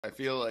I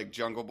feel like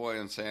Jungle Boy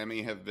and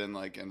Sammy have been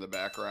like in the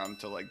background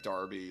to like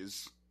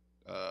Darby's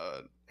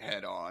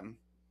head-on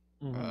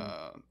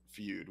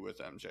feud with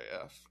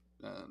MJF,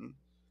 and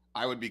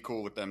I would be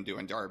cool with them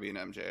doing Darby and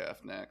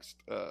MJF next.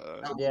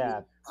 That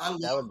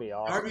would be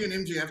awesome. Darby and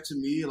MJF to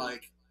me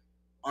like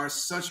are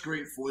such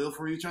great foil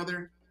for each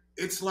other.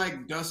 It's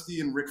like Dusty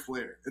and Ric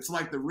Flair. It's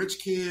like the rich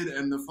kid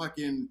and the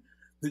fucking.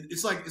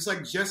 It's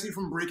like Jesse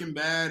from Breaking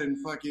Bad and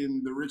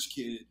fucking the rich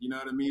kid. You know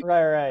what I mean?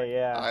 Right.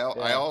 Yeah.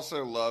 I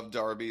also love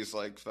Darby's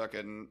like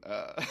fucking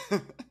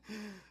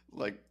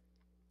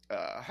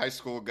high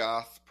school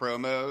goth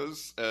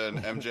promos and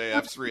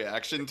MJF's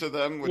reaction to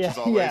them, which is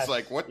always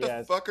like, what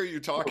the fuck are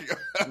you talking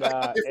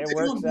about? It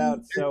works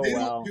out so well.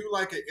 well. Do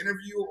like an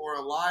interview or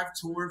a live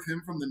tour of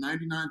him from the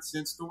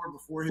 99-cent store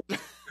before his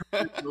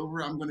career is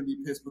over, I'm going to be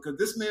pissed because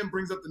this man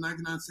brings up the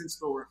 99-cent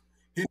store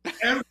in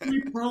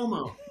every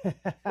promo.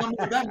 I mean,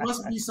 that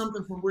must be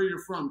something from where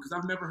you're from because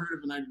I've never heard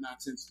of a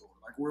 99-cent store.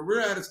 Like where we're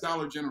at, it's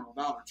Dollar General,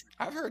 Dollar Tree.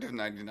 I've heard of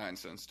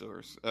 99-cent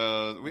stores.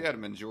 We had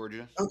them in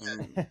Georgia.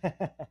 Okay.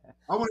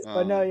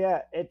 But no,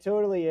 yeah, it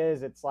totally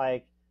is. It's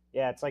like,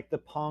 it's like the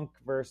Punk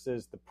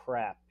versus the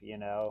Prep, you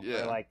know,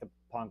 or like the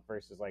Punk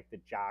versus like the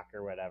Jock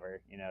or whatever,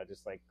 you know,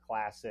 just like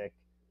classic,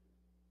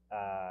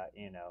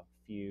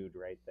 feud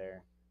right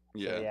there.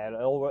 Yeah,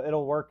 so,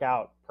 it'll work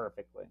out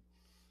perfectly.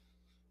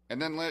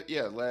 And then let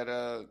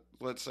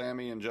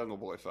Sammy and Jungle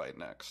Boy fight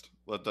next.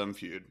 Let them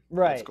feud.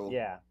 Right. That's cool.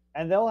 Yeah,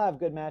 and they'll have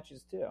good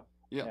matches too.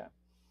 Yeah.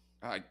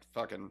 I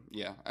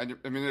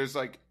mean, there's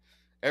like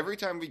every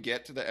time we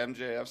get to the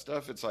MJF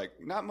stuff, it's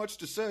like not much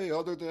to say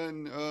other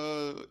than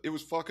it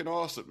was fucking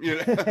awesome. You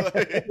know?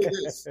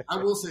 I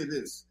will say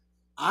this.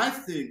 I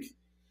think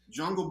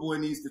Jungle Boy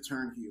needs to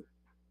turn heel.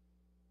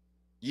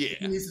 Yeah,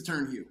 he needs to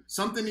turn heel.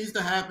 Something needs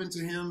to happen to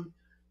him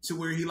to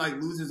where he like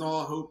loses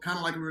all hope, kind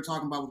of like we were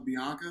talking about with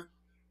Bianca.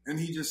 And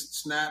he just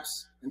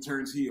snaps and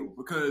turns heel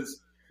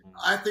because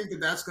I think that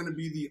that's going to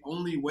be the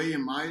only way,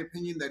 in my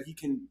opinion, that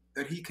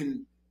he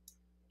can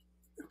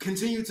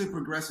continue to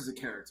progress as a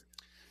character.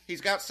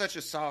 He's got such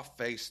a soft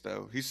face,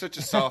 though. He's such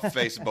a soft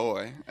faced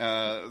boy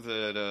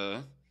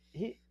that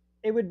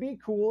it would be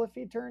cool if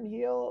he turned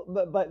heel,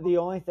 but the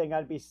only thing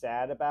I'd be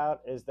sad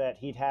about is that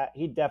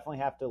he'd definitely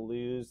have to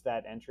lose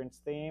that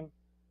entrance theme,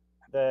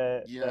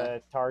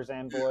 the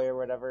Tarzan boy or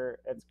whatever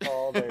it's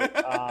called.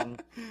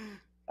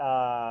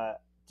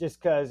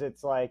 Just because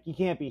it's like you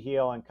can't be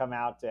heel and come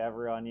out to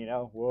everyone, you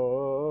know,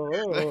 whoa.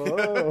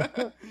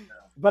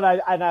 But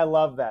I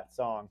love that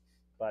song,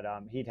 but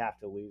he'd have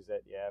to lose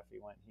it, if he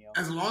went heel.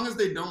 As long as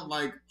they don't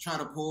like try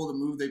to pull the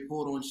move they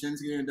pulled on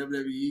Shinsuke and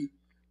WWE,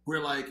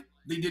 where like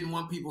they didn't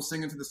want people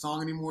singing to the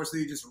song anymore, so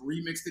they just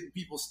remixed it. And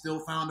people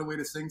still found a way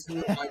to sing to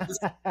it. Like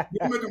just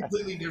give them a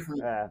completely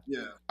different.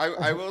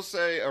 I will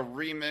say a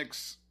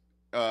remix.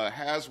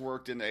 Has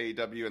worked in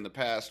AEW in the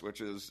past,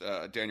 which is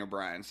Daniel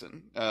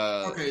Bryanson.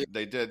 Okay.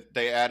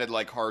 They added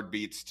like hard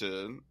beats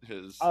to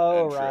his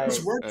intro. Right.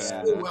 Which worked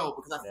so well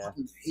because I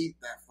fucking hate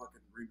that fucking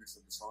remix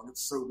of the song.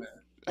 It's so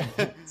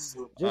bad.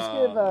 Just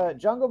give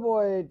Jungle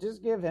Boy,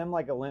 just give him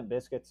like a Limp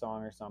Bizkit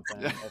song or something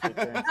if he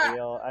turns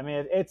heel. I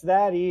mean, it's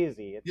that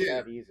easy. It's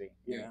that easy.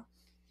 You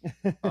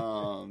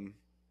know?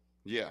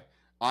 Yeah.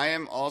 I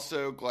am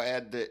also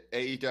glad that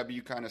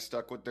AEW kind of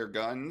stuck with their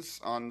guns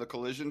on the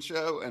Collision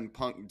show and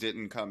Punk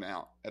didn't come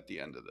out at the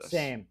end of this.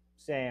 Same.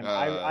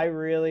 I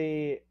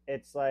really,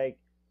 it's like,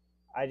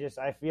 I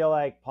feel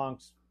like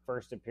Punk's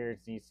first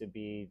appearance needs to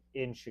be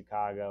in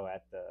Chicago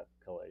at the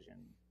Collision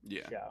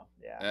show.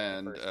 Yeah.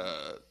 And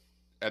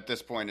at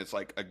this point, it's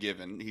like a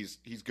given.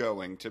 He's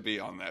going to be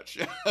on that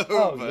show.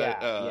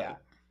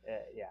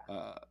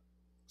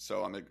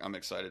 So I'm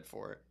excited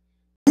for it.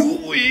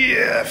 Oh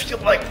yeah, if you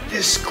like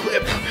this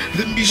clip,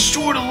 then be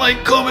sure to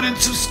like, comment, and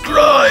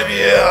subscribe,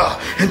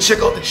 and check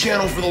out the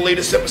channel for the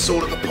latest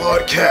episode of the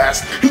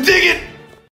podcast. You dig it?